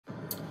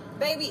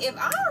Baby, if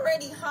I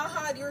already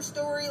ha-ha'd your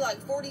story like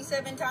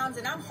 47 times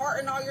and I'm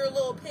hearting all your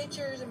little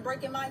pictures and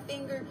breaking my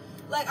finger,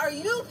 like, are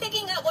you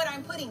picking up what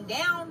I'm putting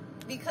down?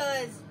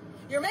 Because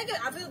you're making,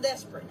 I feel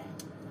desperate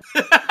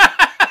now.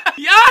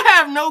 Y'all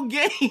have no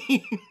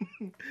game.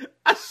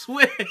 I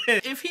swear.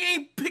 If he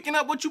ain't picking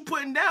up what you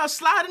putting down,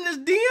 slide in his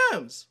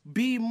DMs.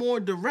 Be more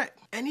direct.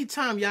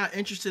 Anytime y'all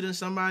interested in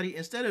somebody,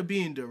 instead of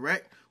being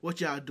direct, what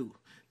y'all do?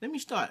 Let me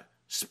start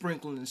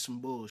sprinkling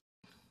some bullshit.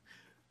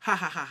 Ha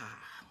ha ha ha.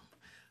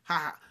 Ha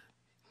ha.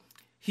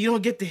 He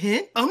don't get the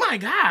hint? Oh my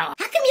God. How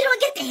come you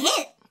don't get the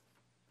hint?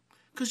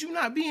 Cause you're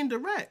not being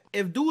direct.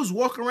 If dudes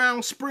walk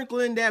around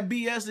sprinkling that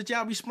BS that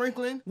y'all be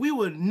sprinkling, we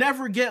would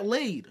never get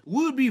laid.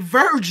 We would be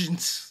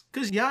virgins.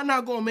 Cause y'all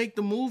not gonna make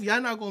the move.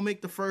 Y'all not gonna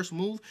make the first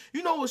move.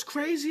 You know what's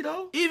crazy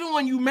though? Even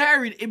when you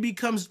married, it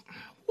becomes,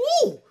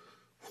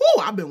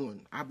 I've been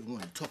wanting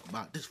to talk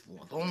about this for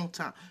a long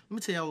time. Let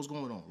me tell y'all what's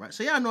going on, right?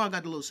 So y'all know I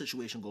got the little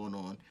situation going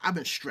on. I've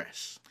been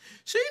stressed.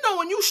 So you know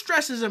when you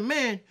stress as a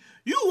man,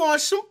 you want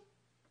some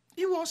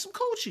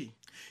coochie.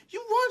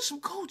 You want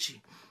some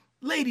coochie.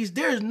 Ladies,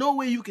 there is no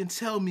way you can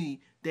tell me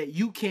that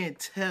you can't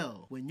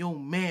tell when your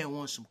man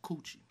wants some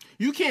coochie.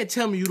 You can't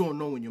tell me you don't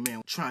know when your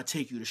man trying to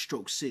take you to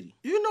Stroke City.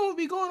 You know what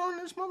be going on in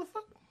this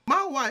motherfucker?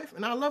 My wife,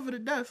 and I love her to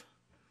death,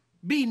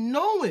 be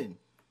knowing,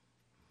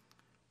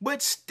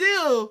 but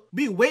still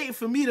be waiting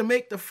for me to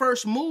make the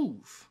first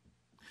move.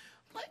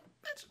 Like,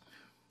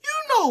 you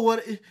know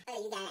what it...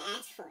 Oh, you gotta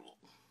ask for it.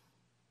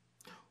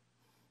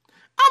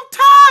 I'm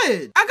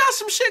tired. I got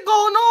some shit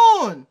going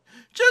on.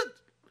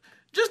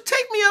 Just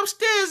take me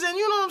upstairs and,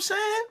 you know what I'm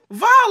saying?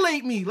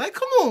 Violate me. Like,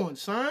 come on,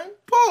 son.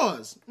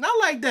 Pause. Not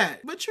like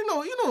that. But you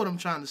know what I'm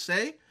trying to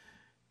say.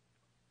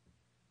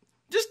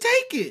 Just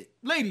take it.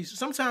 Ladies,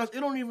 sometimes it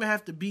don't even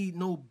have to be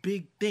no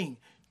big thing.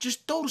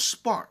 Just throw the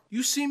spark.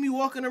 You see me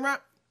walking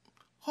around,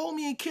 hold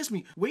me and kiss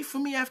me. Wait for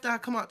me after I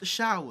come out the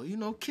shower. You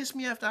know, kiss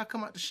me after I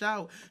come out the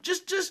shower.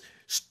 Just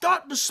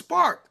start the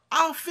spark.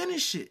 I'll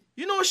finish it.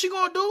 You know what she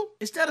gonna do?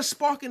 Instead of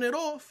sparking it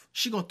off,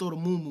 she gonna throw the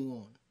moo-moo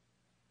on.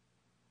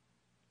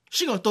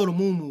 She gonna throw the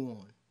moo-moo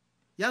on.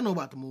 Y'all know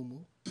about the moo-moo.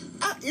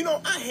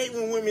 I hate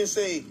when women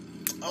say,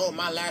 oh,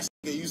 my last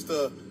nigga used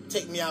to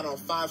take me out on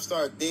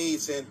 5-star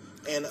dates and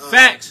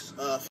facts.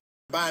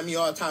 Buy me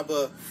all type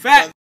of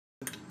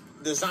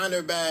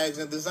designer bags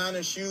and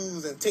designer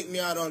shoes and take me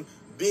out on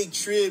big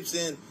trips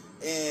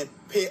and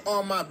pay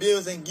all my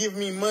bills and give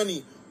me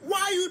money.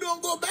 Why you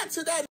don't go back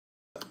to that?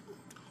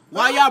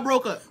 Why y'all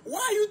broke up?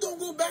 Why you don't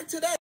go back to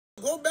that?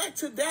 Go back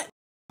to that,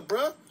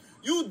 bruh.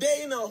 You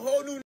dating a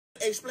whole new.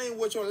 Explain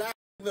what your last.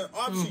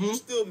 Obviously, you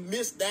still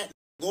miss that.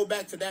 Go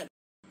back to that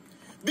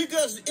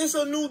because it's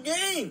a new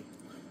game.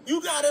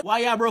 You gotta. Why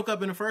y'all broke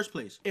up in the first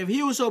place? If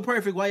he was so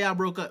perfect, why y'all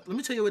broke up? Let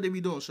me tell you what they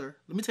be doing, sir.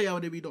 Let me tell y'all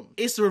what they be doing.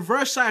 It's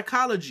reverse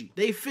psychology.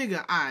 They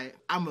figure,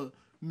 I'ma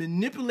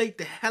manipulate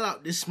the hell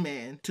out this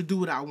man to do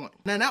what I want.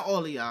 Now, not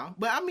all of y'all,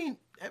 but I mean,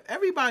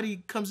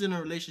 everybody comes in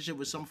a relationship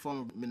with some form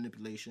of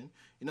manipulation.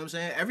 You know what I'm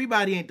saying?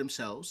 Everybody ain't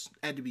themselves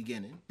at the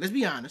beginning. Let's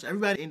be honest.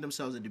 Everybody ain't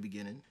themselves at the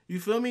beginning. You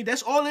feel me?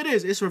 That's all it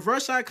is. It's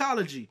reverse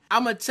psychology.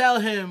 I'm going to tell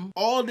him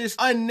all this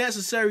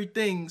unnecessary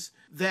things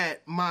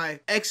that my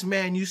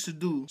ex-man used to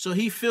do, so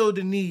he feel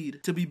the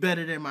need to be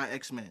better than my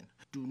ex-man.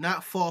 Do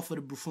not fall for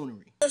the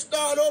buffoonery. Let's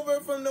start over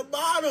from the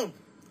bottom.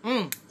 You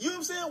know what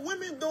I'm saying?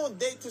 Women don't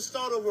date to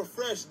start over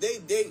fresh. They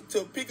date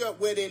to pick up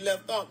where they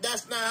left off.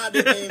 That's not how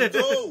the game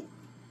go.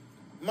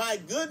 My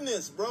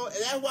goodness, bro. And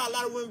that's why a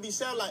lot of women be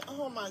saying, like,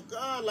 oh, my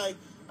God, like,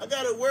 I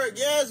got to work.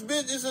 Yes,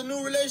 bitch, it's a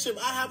new relationship.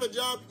 I have a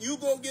job. You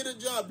go get a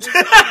job. This is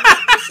not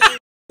the same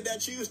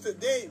that you used to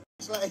date.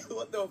 It's like,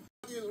 what the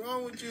fuck is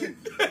wrong with you?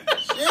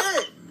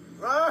 Shit,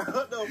 bro.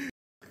 What the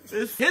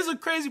Here's the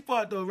crazy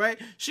part, though, right?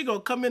 She gonna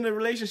come in a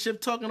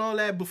relationship talking all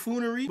that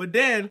buffoonery, but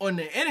then on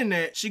the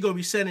internet, she gonna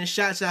be sending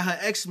shots at her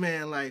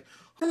ex-man like,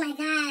 oh, my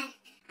God,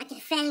 I can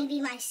finally be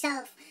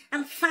myself.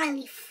 I'm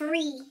finally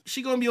free.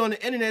 She gonna be on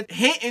the internet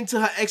hinting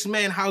to her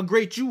ex-man how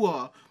great you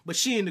are, but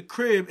she in the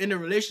crib, in the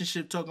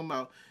relationship, talking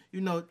about,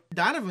 you know,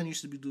 Donovan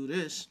used to do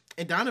this,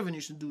 and Donovan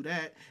used to do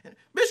that. And,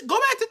 bitch, go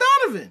back to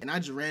Donovan. And I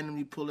just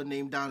randomly pull the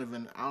name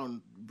Donovan. I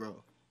don't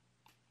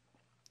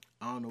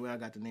know where I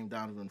got the name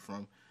Donovan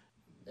from.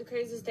 The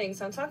craziest thing.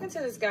 So I'm talking to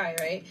this guy,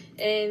 right?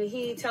 And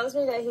he tells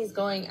me that he's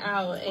going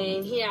out,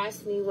 and he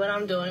asked me what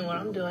I'm doing,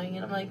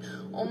 and I'm like,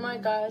 oh my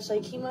gosh,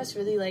 like, he must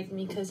really like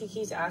me because he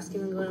keeps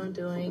asking me what I'm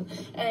doing.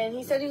 And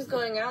he said he was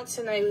going out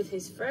tonight with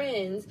his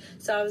friends,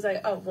 so I was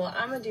like, oh, well,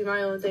 I'm gonna do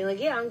my own thing.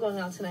 Like, yeah, I'm going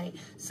out tonight.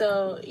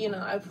 So, you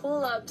know, I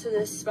pull up to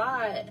this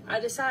spot.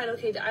 I decide,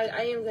 okay,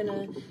 I am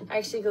gonna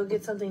actually go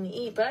get something to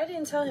eat, but I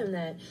didn't tell him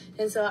that.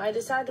 And so I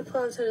decided to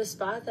pull up to the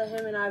spot that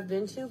him and I have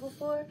been to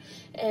before,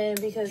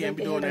 and because like,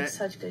 they had like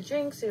such good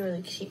drinks and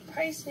really cheap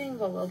pricing,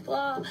 blah blah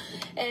blah.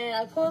 And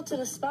I pull up to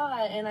the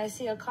spot and I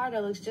see a car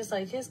that looks just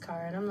like his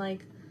car, and I'm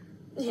like,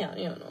 yeah,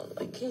 you know,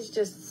 like, he's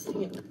just,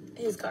 you know,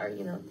 his car,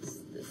 you know,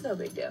 it's no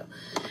big deal.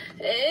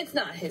 It's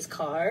not his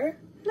car,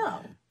 no.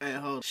 Hey,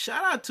 hold on.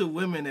 Shout out to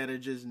women that are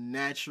just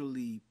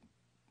naturally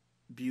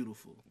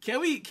beautiful. Can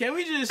we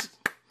just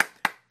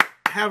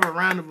have a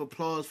round of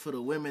applause for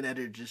the women that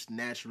are just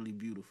naturally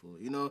beautiful.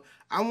 You know,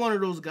 I'm one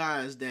of those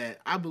guys that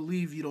I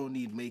believe you don't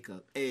need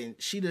makeup, and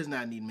she does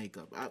not need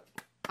makeup.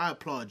 I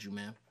applaud you,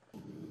 man.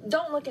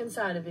 Don't look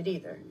inside of it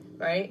either,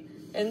 right?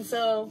 And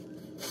so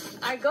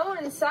I go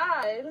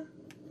inside,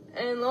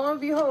 and lo and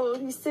behold,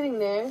 he's sitting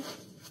there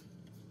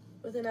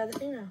with another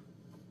female.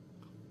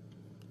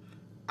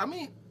 I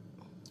mean,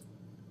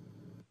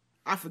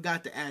 I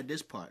forgot to add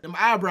this part. Them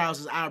eyebrows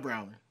is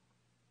eyebrowing.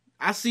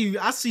 I see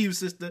you,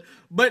 sister.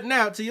 But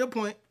now, to your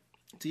point,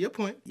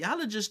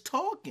 y'all are just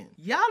talking.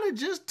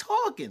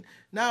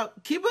 Now,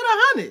 keep it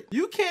 100.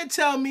 You can't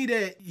tell me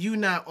that you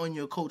not on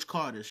your Coach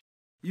Carter.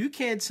 You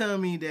can't tell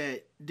me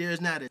that there's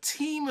not a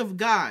team of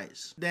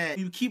guys that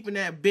you keeping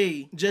at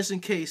bay just in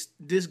case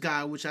this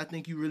guy, which I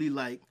think you really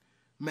like,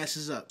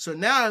 messes up. So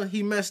now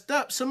he messed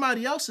up.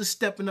 Somebody else is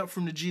stepping up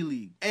from the G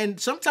League. And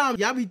sometimes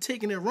y'all be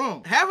taking it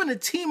wrong. Having a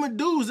team of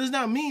dudes does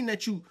not mean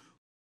that you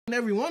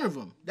every one of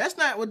them. That's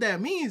not what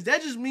that means.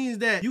 That just means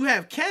that you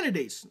have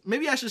candidates.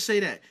 Maybe I should say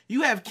that.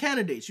 You have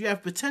candidates. You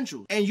have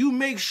potential. And you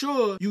make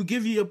sure you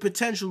give your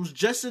potentials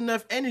just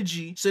enough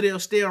energy so they'll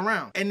stay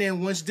around. And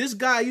then once this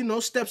guy, you know,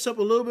 steps up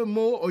a little bit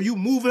more, or you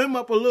move him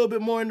up a little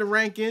bit more in the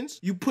rankings,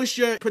 you push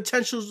your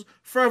potentials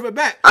further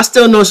back. I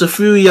still know it's a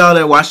few of y'all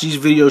that watch these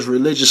videos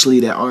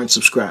religiously that aren't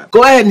subscribed.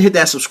 Go ahead and hit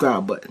that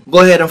subscribe button.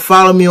 Go ahead and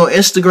follow me on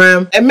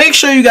Instagram. And make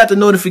sure you got the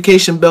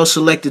notification bell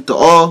selected to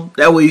all.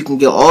 That way you can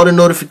get all the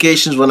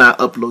notifications when I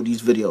upload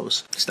these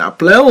videos. Stop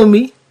playing with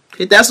me.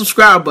 Hit that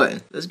subscribe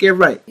button. Let's get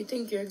right. You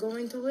think you're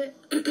going to it?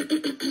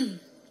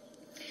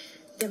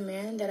 The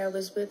man that I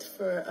was with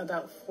for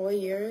about 4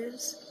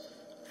 years,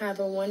 have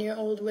a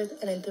 1-year-old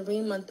with and a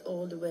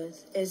 3-month-old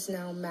with, is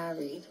now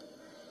married.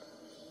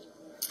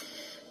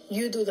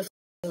 You do the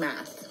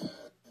math.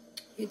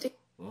 You think?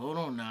 Well, hold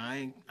on now.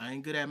 I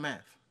ain't good at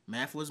math.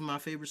 Math wasn't my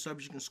favorite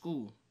subject in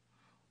school.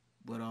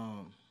 But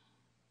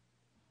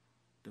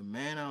the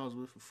man I was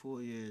with for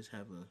 4 years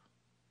have a...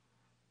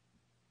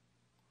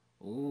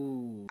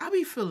 Ooh, I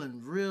be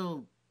feeling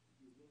real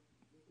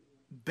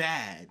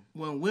bad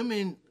when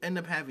women end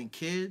up having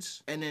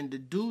kids and then the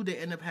dude they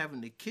end up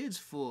having the kids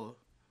for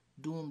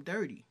do them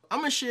dirty. I'm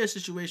gonna share a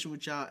situation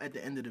with y'all at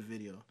the end of the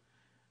video.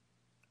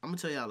 I'm gonna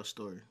tell y'all a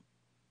story.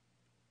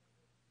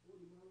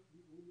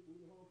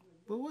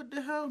 But what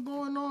the hell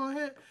going on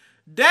here?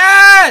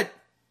 Dad!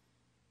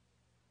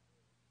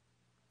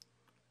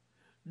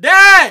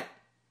 Dad!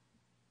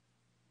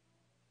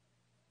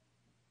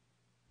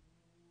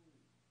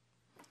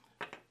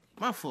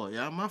 My fault,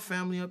 y'all. My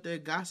family up there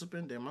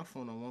gossiping. Damn, my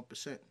phone on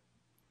 1%.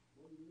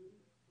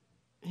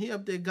 He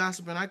up there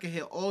gossiping. I can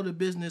hear all the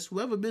business.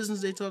 Whoever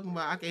business they talking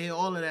about, I can hear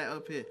all of that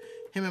up here.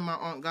 Him and my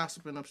aunt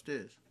gossiping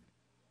upstairs.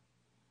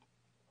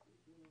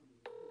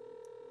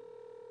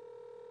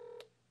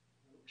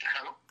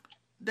 Hello?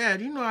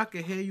 Dad, you know I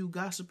can hear you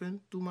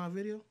gossiping through my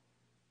video?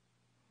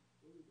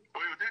 Oh,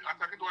 you did?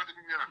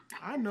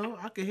 I know.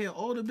 I can hear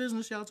all the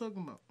business y'all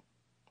talking about.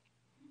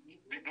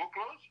 The door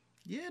closed?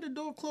 Yeah, the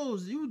door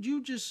closed.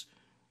 You just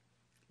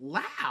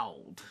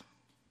loud.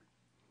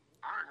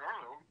 I don't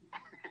know.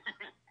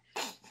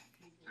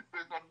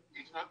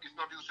 it's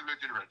not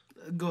insulated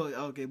right. Go.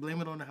 Okay,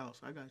 blame it on the house.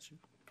 I got you.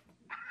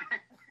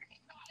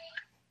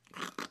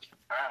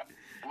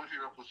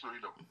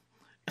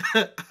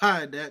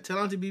 Hi, Dad. Tell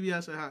Auntie BB I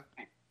said hi.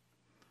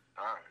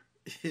 All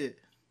right. Yeah.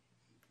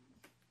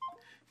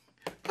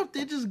 Up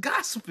there just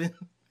gossiping.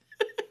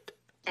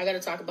 I gotta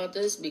talk about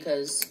this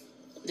because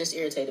this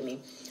irritated me.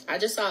 I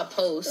just saw a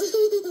post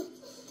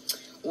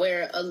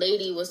where a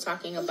lady was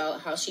talking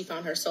about how she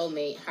found her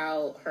soulmate,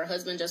 how her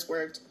husband just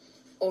worked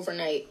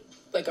overnight,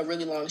 like a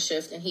really long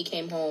shift, and he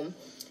came home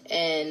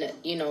and,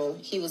 you know,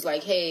 he was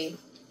like, hey,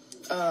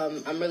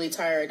 I'm really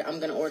tired. I'm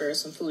going to order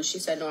some food. She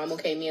said, no, I'm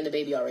okay. Me and the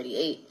baby already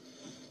ate.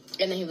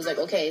 And then he was like,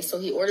 okay. So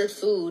he ordered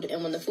food,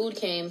 and when the food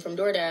came from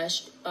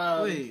DoorDash,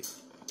 Wait.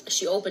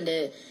 She opened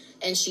it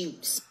and she...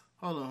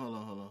 Hold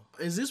on.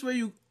 Is this where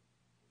you...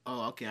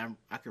 Oh, okay,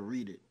 I can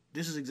read it.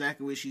 This is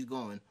exactly where she's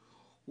going.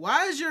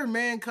 Why is your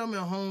man coming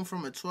home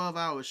from a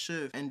 12-hour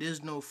shift and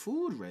there's no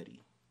food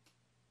ready?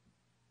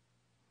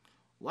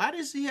 Why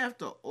does he have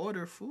to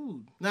order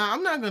food? Now,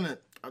 I'm not gonna...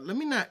 Let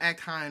me not act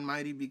high and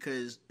mighty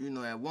because, you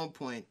know, at one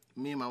point,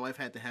 me and my wife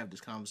had to have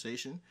this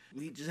conversation.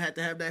 We just had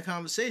to have that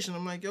conversation.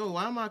 I'm like, yo,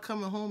 why am I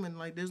coming home and,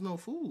 like, there's no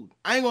food?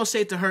 I ain't gonna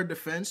say to her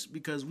defense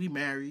because we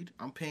married.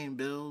 I'm paying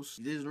bills.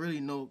 There's really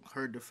no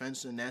her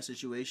defense in that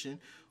situation.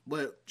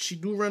 But she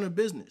do run a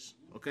business,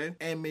 okay?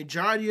 And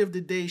majority of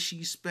the day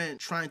she spent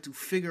trying to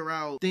figure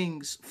out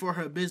things for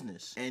her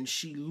business. And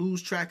she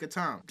lose track of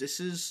time.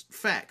 This is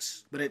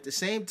facts. But at the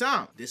same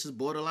time, this is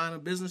borderline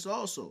of business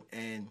also.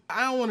 And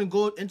I don't want to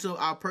go into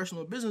our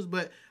personal business,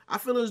 but I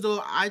feel as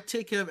though I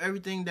take care of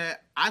everything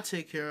that I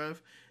take care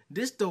of.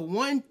 This the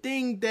one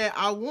thing that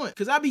I want.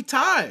 Because I be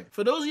tired.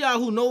 For those of y'all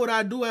who know what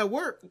I do at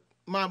work,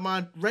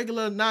 my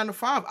regular 9 to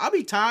 5, I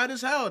be tired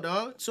as hell,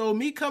 dog. So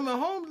me coming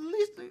home, at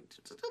least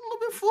just a little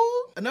bit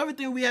food. Another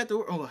thing we have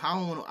to... Oh, I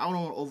don't want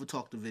to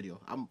overtalk the video.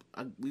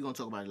 We gonna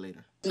talk about it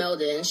later.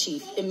 Smelled it and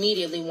she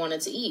immediately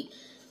wanted to eat.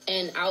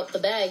 And out the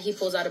bag, he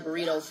pulls out a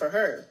burrito for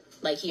her.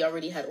 Like, he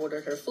already had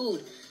ordered her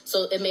food.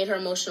 So it made her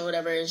emotional,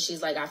 whatever, and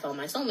she's like, I found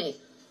my soulmate.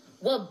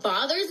 What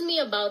bothers me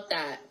about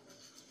that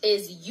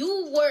is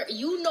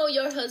you know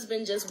your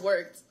husband just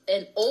worked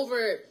an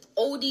over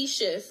OD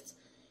shift.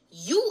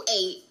 You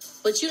ate,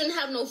 but you didn't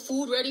have no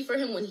food ready for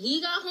him when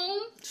he got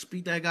home.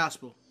 Speak that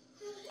gospel.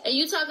 And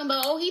you talking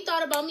about, oh, he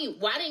thought about me.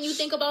 Why didn't you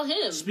think about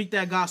him? Speak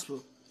that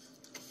gospel.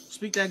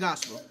 Speak that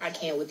gospel. I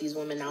can't with these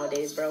women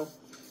nowadays, bro.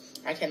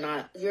 I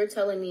cannot. You're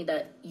telling me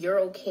that you're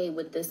okay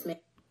with this man.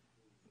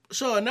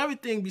 So another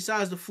thing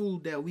besides the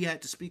food that we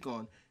had to speak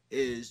on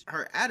is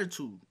her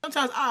attitude.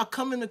 Sometimes I'll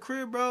come in the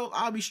crib, bro,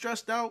 I'll be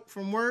stressed out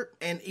from work,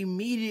 and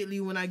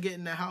immediately when I get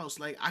in the house,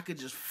 like, I could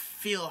just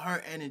feel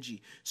her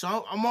energy.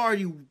 So I'm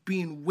already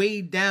being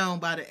weighed down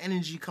by the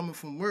energy coming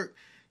from work,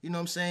 you know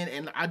what I'm saying?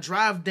 And I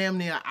drive damn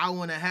near an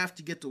hour and a half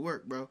to get to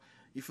work, bro.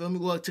 You feel me?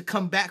 Well, to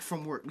come back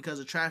from work because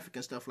of traffic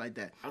and stuff like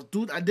that.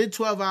 I did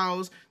 12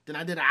 hours, then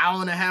I did an hour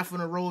and a half on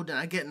the road, then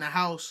I get in the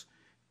house,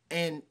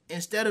 and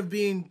instead of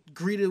being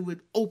greeted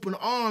with open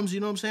arms, you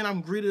know what I'm saying? I'm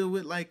greeted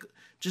with, like,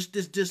 just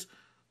this.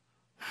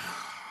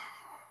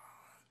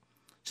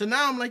 So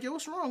now I'm like, yo,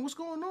 what's wrong? What's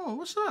going on?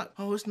 What's up?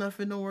 Oh, it's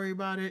nothing. Don't worry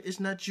about it. It's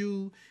not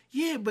you.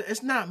 Yeah, but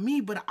it's not me.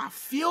 But I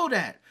feel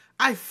that.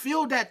 I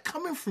feel that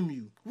coming from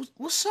you.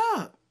 What's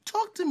up?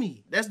 Talk to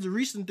me. That's the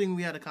recent thing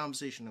we had a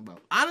conversation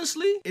about.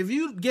 Honestly, if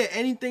you get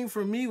anything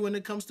from me when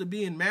it comes to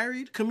being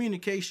married,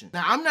 communication.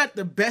 Now, I'm not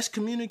the best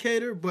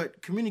communicator,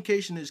 but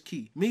communication is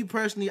key. Me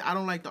personally, I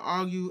don't like to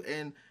argue,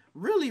 and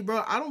really,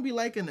 bro, I don't be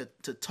liking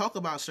to talk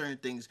about certain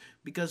things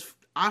because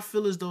I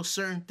feel as though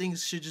certain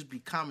things should just be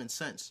common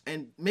sense.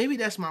 And maybe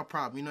that's my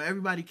problem. You know,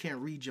 everybody can't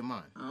read your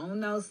mind. I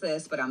don't know,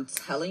 sis, but I'm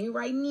telling you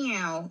right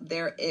now,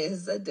 there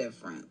is a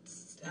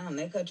difference. Damn,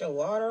 they cut your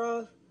water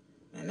off?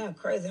 Man, that's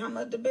crazy. How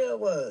much the bill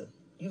was?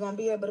 You gonna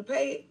be able to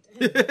pay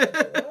it?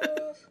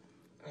 All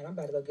right, I'm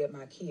about to go get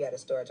my key out of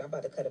storage. I'm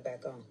about to cut it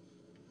back on.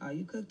 Oh,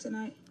 you cook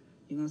tonight?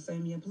 You gonna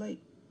send me a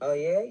plate? Oh,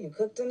 yeah? You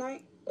cook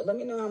tonight? Well, let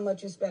me know how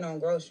much you spent on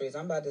groceries.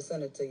 I'm about to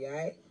send it to you, all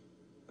right?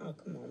 Oh,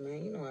 come on,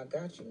 man. You know I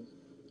got you.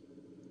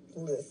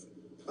 Listen,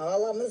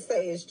 all I'm gonna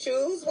say is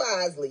choose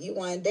wisely. You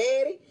want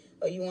daddy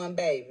or you want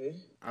baby?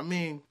 I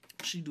mean,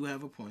 she do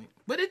have a point.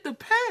 But it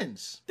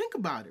depends. Think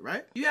about it,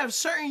 right? You have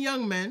certain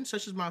young men,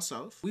 such as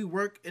myself. We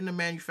work in the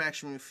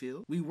manufacturing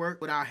field. We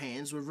work with our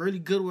hands. We're really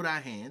good with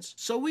our hands.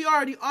 So we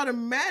already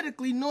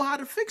automatically know how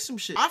to fix some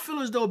shit. I feel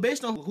as though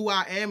based on who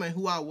I am and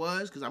who I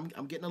was, because I'm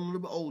getting a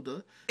little bit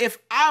older, if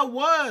I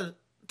was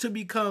to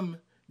become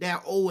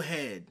that old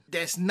head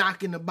that's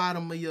knocking the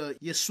bottom of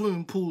your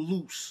swimming pool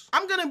loose,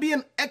 I'm gonna be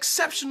an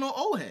exceptional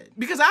old head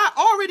because I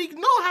already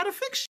know how to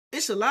fix shit.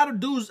 It's a lot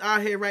of dudes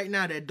out here right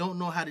now that don't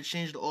know how to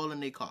change the oil in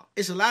their car.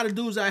 It's a lot of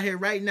dudes out here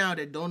right now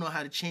that don't know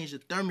how to change the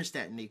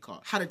thermostat in their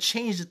car, how to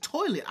change the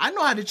toilet. I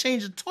know how to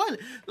change the toilet.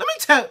 Let me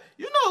tell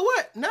you, know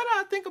what? Now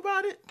that I think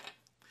about it,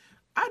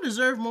 I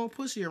deserve more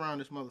pussy around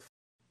this motherfucker.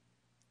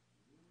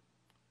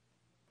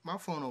 My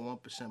phone on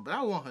 1%, but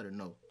I want her to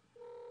know.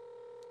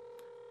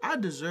 I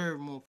deserve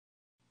more.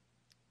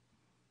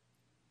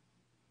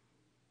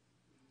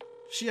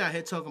 She out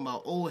here talking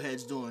about old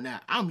heads doing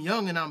that. I'm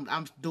young and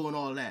I'm doing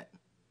all that.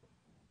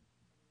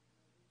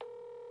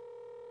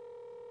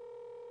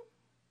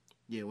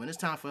 Yeah, when it's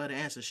time for her to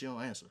answer, she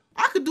don't answer.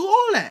 I could do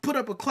all that. Put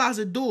up a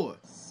closet door.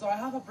 So I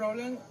have a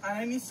problem and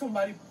I need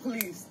somebody,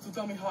 please, to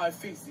tell me how I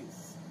fix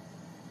this.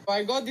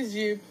 I got this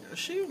Jeep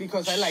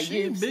because I like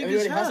Jeeps.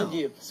 Everybody has a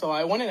Jeep. So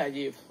I wanted a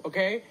Jeep,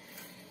 okay?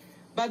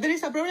 But there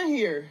is a problem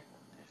here.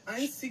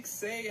 I'm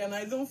 6'8" and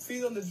I don't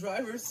fit on the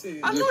driver's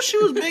seat. I knew she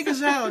was big as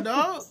hell,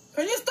 dog.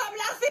 Can you stop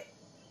laughing?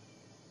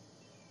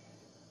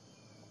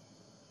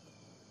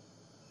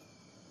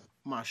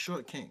 My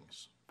short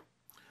kings.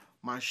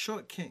 My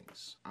short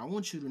kings. I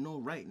want you to know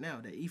right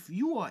now that if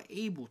you are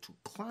able to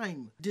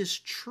climb this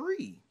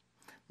tree,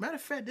 matter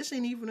of fact, this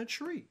ain't even a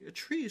tree. A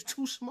tree is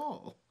too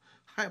small.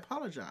 I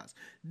apologize.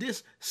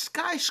 This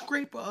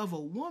skyscraper of a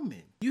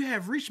woman, you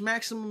have reached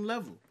maximum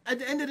level. At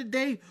the end of the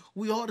day,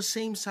 we all the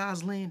same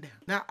size laying down.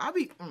 Now,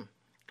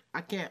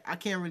 I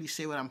can't really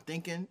say what I'm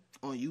thinking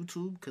on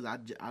YouTube because I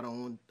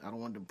don't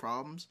want the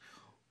problems.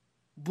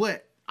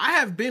 But I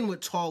have been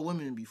with tall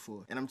women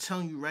before, and I'm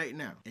telling you right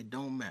now, it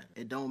don't matter.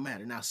 It don't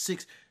matter. Now,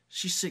 she's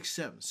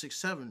 6'7".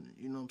 6'7",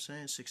 you know what I'm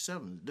saying?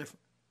 6'7" is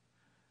different.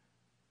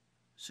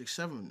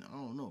 6'7", I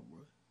don't know, bro.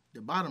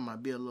 The bottom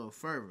might be a little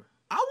further.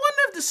 I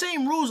wonder if the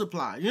same rules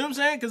apply. You know what I'm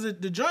saying? Because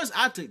the joints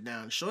I took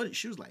down, shorty,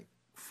 she was like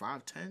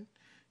 5'10".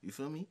 You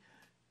feel me?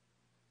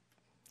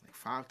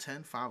 Like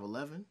 5'10",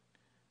 5'11".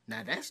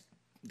 Now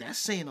that's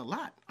saying a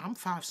lot. I'm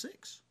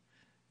 5'6".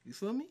 You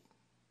feel me?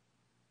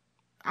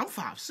 I'm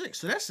 5'6",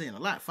 so that's saying a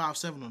lot.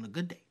 5'7" on a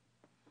good day.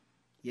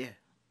 Yeah.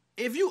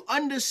 If you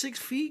under 6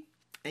 feet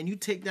and you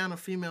take down a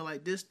female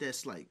like this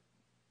that's like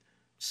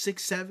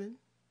 6'7",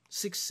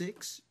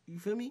 6'6", you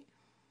feel me?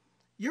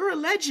 You're a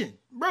legend.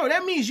 Bro,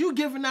 that means you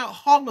giving out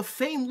Hall of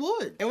Fame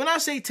wood. And when I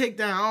say take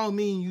down, I don't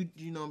mean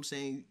you know what I'm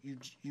saying,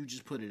 you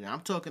just put it in. I'm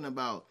talking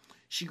about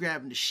she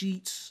grabbing the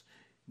sheets,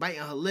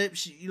 biting her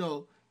lips, you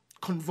know,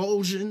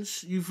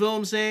 convulsions. You feel what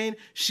I'm saying?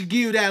 She give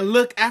you that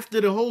look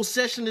after the whole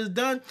session is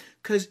done.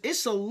 Because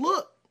it's a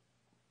look.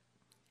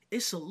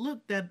 It's a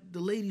look that the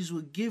ladies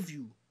would give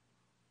you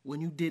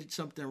when you did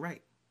something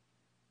right.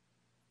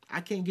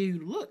 I can't give you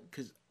the look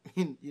because,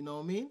 you know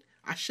what I mean?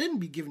 I shouldn't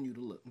be giving you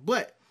the look.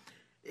 But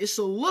it's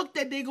a look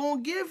that they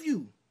going to give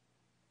you.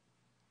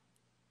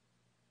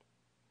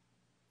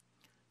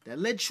 That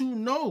lets you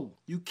know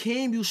you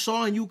came, you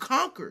saw, and you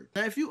conquered.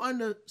 Now, if you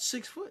under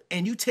 6 foot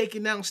and you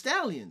taking down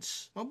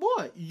stallions, my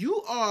boy,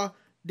 you are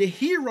the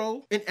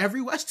hero in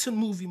every Western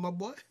movie, my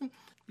boy.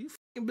 You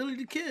fucking Billy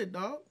the Kid,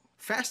 dog.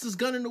 Fastest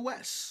gun in the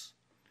West.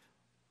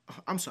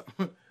 I'm sorry.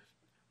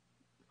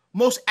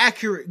 Most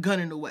accurate gun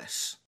in the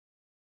West.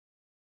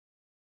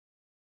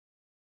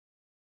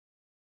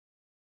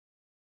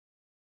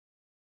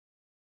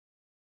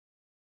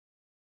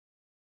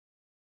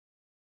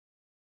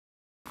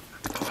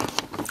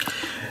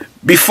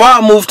 Before I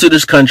moved to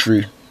this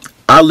country,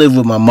 I lived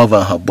with my mother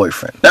and her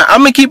boyfriend. Now,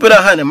 I'm going to keep it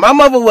 100. My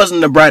mother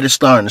wasn't the brightest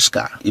star in the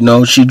sky. You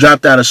know, she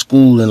dropped out of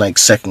school in like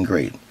 2nd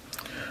grade.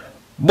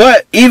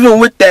 But even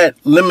with that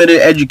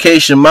limited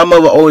education, my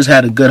mother always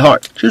had a good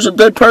heart. She was a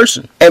good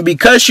person. And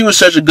because she was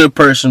such a good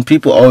person,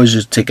 people always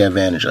just take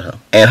advantage of her.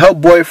 And her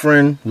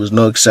boyfriend was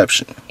no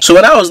exception. So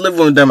when I was living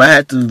with them, I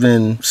had to have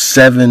been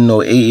 7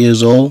 or 8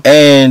 years old.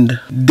 And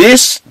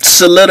this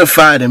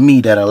solidified in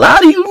me that a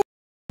lot of you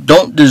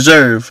don't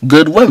deserve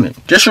good women.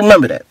 Just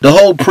remember that. The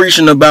whole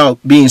preaching about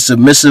being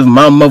submissive,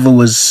 my mother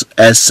was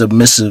as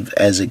submissive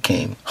as it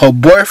came. Her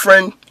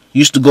boyfriend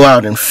used to go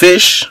out and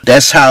fish.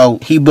 That's how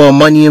he brought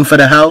money in for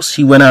the house.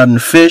 He went out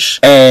and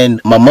fished.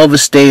 And my mother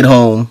stayed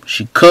home.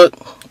 She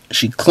cooked.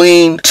 She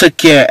cleaned. Took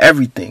care of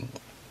everything.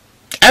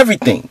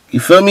 Everything. You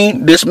feel me?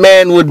 This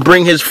man would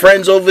bring his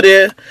friends over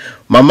there.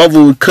 My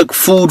mother would cook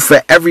food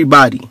for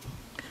everybody.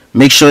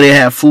 Make sure they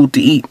have food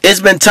to eat. It's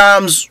been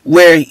times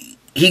where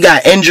he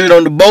got injured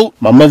on the boat.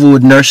 My mother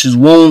would nurse his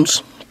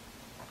wounds,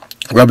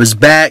 rub his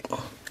back.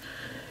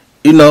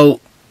 You know,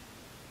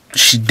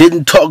 she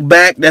didn't talk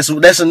back. That's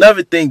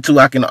another thing too.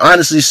 I can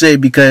honestly say,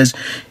 because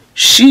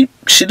she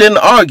didn't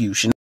argue.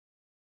 She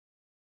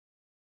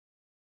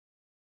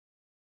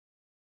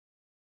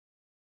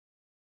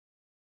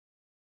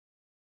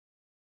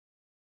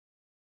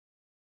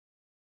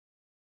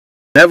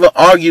never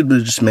argued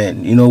with this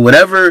man. You know,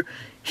 whatever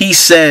he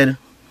said,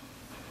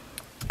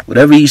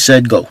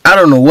 go. I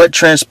don't know what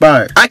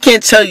transpired. I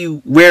can't tell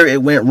you where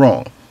it went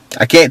wrong.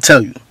 I can't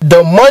tell you.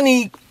 The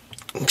money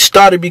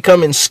started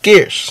becoming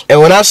scarce.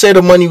 And when I say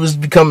the money was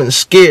becoming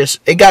scarce,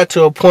 it got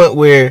to a point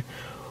where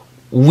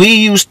we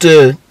used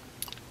to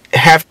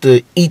have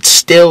to eat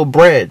stale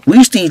bread. We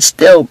used to eat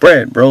stale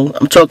bread, bro.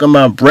 I'm talking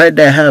about bread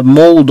that had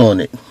mold on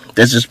it.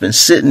 That's just been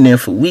sitting there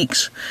for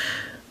weeks.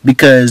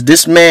 Because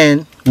this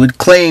man would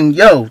claim,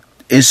 yo,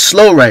 it's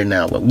slow right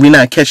now, but we're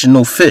not catching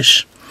no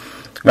fish.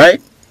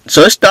 Right?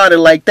 So it started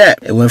like that.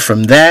 It went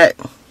from that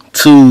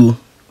to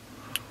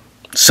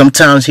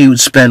sometimes he would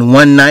spend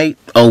one night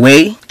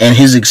away and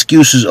his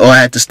excuses, oh, I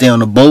had to stay on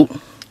the boat.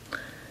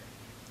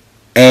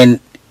 And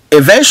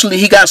eventually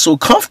he got so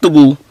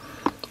comfortable,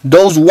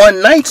 those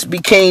one nights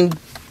became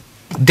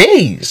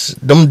days.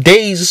 Them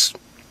days,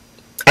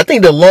 I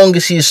think the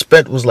longest he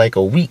spent was like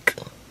a week.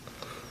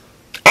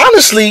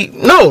 Honestly,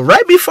 no,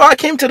 right before I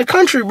came to the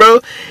country, bro,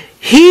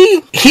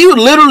 he would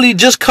literally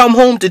just come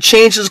home to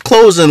change his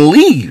clothes and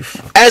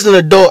leave. As an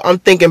adult, I'm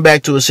thinking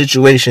back to a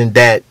situation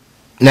that,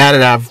 now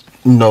that I've,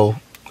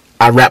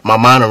 I wrapped my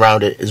mind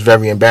around it, is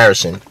very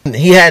embarrassing.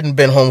 He hadn't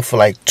been home for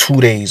like 2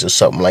 days or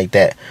something like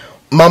that.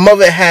 My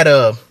mother had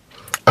a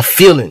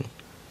feeling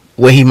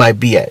where he might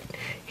be at.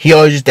 He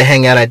always used to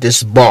hang out at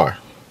this bar.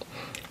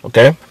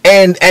 Okay?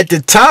 And at the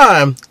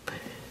time,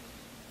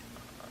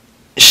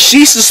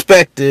 she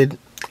suspected,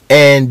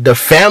 and the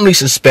family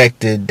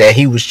suspected, that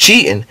he was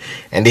cheating.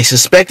 And they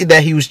suspected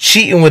that he was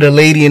cheating with a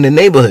lady in the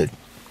neighborhood.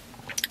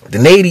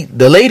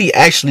 The lady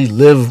actually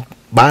lived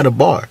by the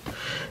bar.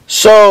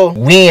 So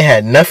we ain't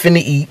had nothing to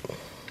eat.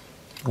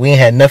 We ain't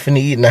had nothing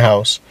to eat in the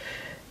house.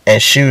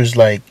 And she was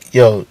like,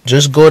 yo,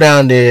 just go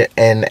down there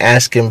and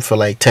ask him for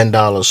like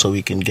 $10 so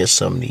we can get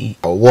something to eat.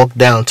 I walked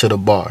down to the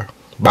bar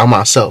by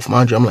myself.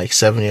 Mind you, I'm like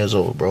 7 years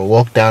old, bro.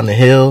 Walk down the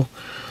hill.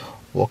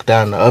 Walk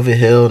down the other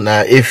hill.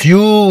 Now, if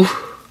you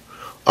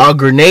are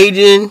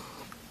Grenadian,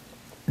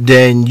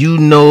 then you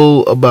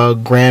know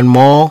about Grand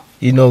Mall.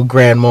 You know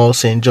Grand Mall,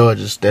 St.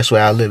 George's. That's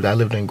where I lived. I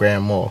lived in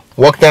Grand Mall.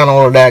 Walked down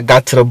all of that,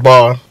 got to the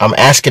bar. I'm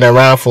asking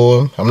around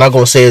for him. I'm not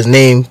going to say his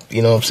name,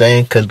 you know what I'm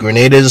saying? Because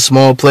Grenada is a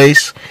small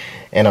place,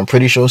 and I'm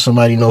pretty sure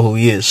somebody know who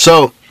he is.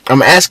 So,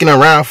 I'm asking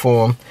around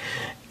for him,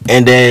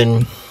 and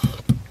then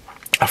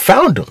I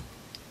found him.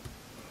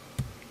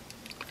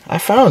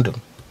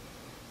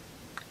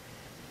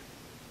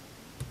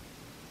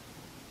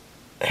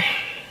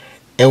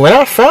 And when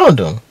I found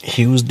him,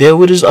 he was there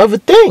with his other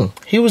thing.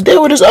 He was there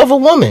with his other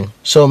woman.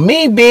 So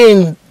me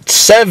being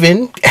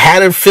 7,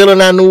 had a feeling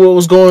I knew what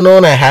was going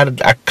on. I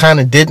kind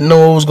of didn't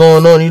know what was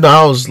going on.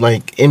 I was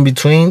like in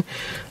between.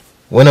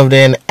 Went over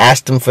there and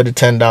asked him for the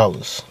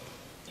 $10.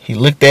 He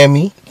looked at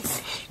me,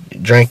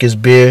 drank his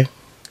beer,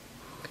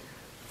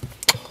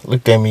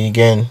 looked at me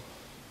again,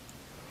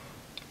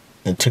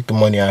 and took the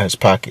money out of his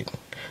pocket.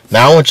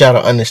 Now, I want y'all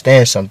to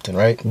understand something,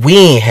 right? We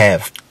ain't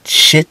have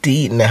shit to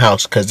eat in the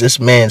house because this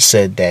man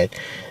said that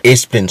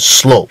it's been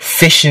slow.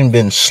 Fishing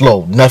been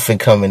slow. Nothing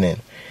coming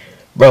in.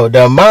 Bro,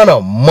 the amount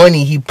of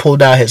money he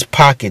pulled out his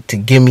pocket to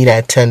give me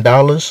that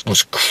 $10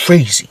 was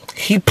crazy.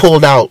 He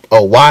pulled out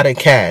a wad of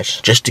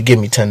cash just to give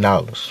me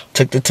 $10.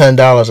 Took the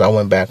 $10, I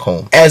went back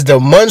home. As the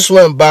months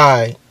went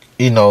by,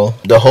 you know,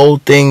 the whole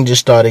thing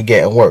just started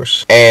getting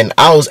worse. And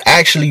I was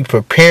actually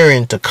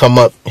preparing to come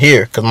up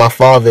here because my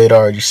father had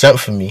already sent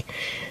for me.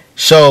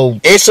 So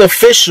it's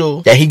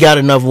official that he got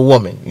another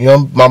woman. You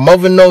know, my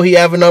mother know he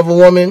have another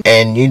woman,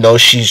 and you know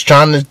she's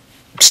trying to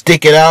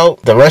stick it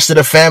out. The rest of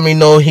the family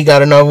know he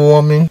got another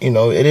woman. You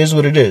know, it is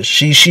what it is.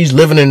 She's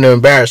living in the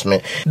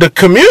embarrassment. The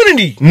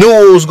community knew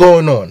what was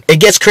going on.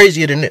 It gets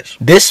crazier than this.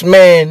 This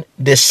man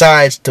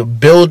decides to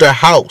build a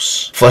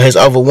house for his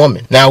other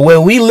woman. Now, where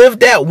we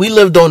lived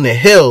on the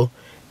hill,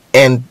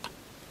 and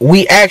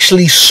we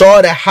actually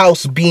saw the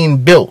house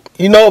being built.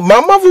 You know, my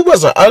mother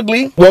wasn't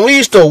ugly. When we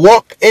used to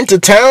walk into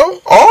town,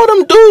 all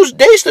them dudes,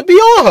 they used to be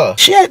on her.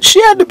 She had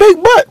the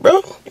big butt,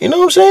 bro. You know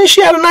what I'm saying?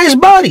 She had a nice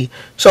body.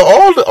 So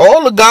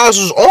all the guys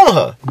was on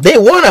her. They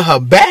wanted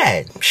her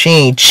bad. She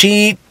ain't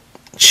cheat.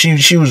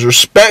 She was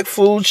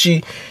respectful.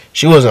 She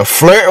wasn't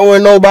flirting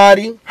with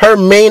nobody. Her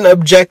main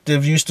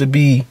objective used to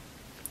be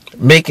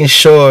making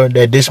sure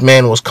that this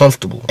man was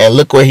comfortable. And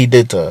look what he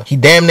did to her. He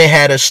damn near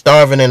had her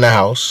starving in the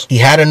house. He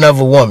had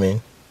another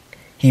woman.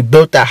 He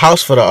built that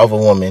house for the other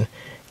woman,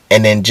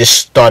 and then just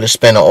started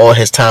spending all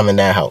his time in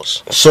that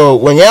house. So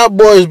when y'all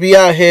boys be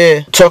out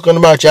here talking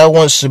about y'all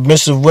want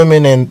submissive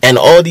women and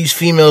all these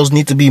females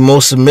need to be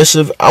more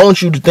submissive, I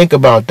want you to think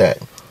about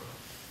that.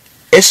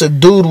 It's a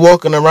dude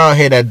walking around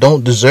here that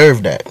don't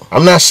deserve that.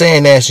 I'm not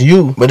saying that's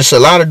you, but it's a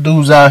lot of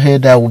dudes out here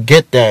that will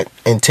get that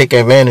and take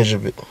advantage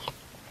of it.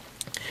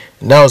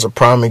 And that was a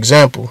prime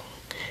example.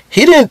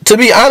 To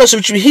be honest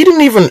with you, he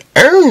didn't even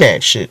earn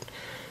that shit.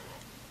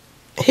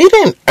 He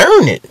didn't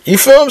earn it. You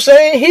feel what I'm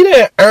saying? He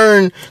didn't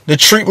earn the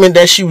treatment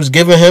that she was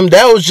giving him.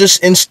 That was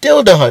just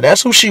instilled in her.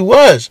 That's who she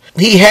was.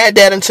 He had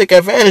that and took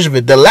advantage of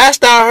it. The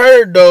last I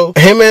heard, though,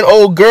 him and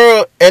old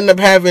girl ended up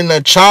having a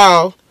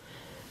child,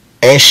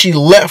 and she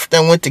left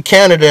and went to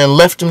Canada and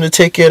left him to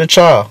take care of the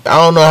child. I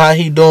don't know how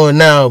he doing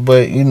now,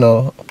 but, you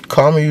know,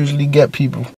 karma usually get people.